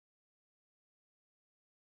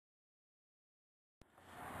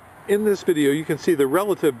In this video you can see the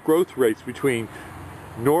relative growth rates between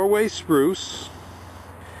Norway spruce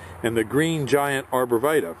and the green giant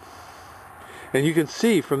arborvitae. And you can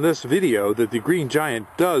see from this video that the green giant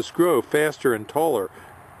does grow faster and taller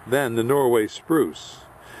than the Norway spruce.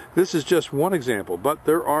 This is just one example, but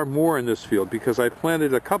there are more in this field because I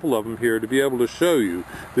planted a couple of them here to be able to show you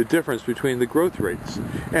the difference between the growth rates.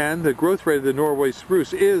 And the growth rate of the Norway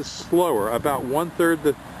spruce is slower, about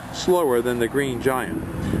 1/3 slower than the green giant.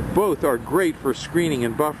 Both are great for screening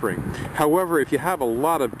and buffering. However, if you have a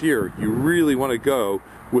lot of deer, you really want to go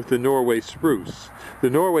with the Norway spruce. The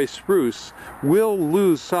Norway spruce will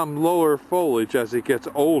lose some lower foliage as it gets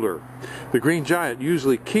older. The green giant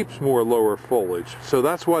usually keeps more lower foliage, so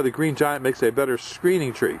that's why the green giant makes a better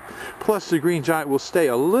screening tree. Plus, the green giant will stay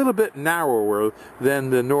a little bit narrower than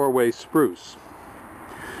the Norway spruce.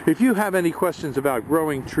 If you have any questions about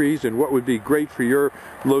growing trees and what would be great for your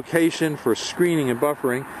location for screening and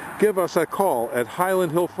buffering, give us a call at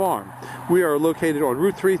Highland Hill Farm. We are located on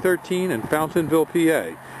Route 313 in Fountainville,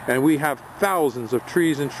 PA, and we have thousands of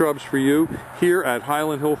trees and shrubs for you here at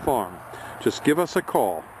Highland Hill Farm. Just give us a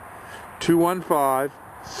call,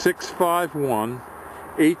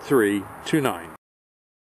 215-651-8329.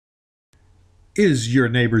 Is your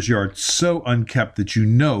neighbor's yard so unkept that you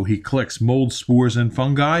know he collects mold, spores, and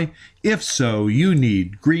fungi? If so, you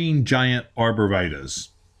need green giant arborvitaes.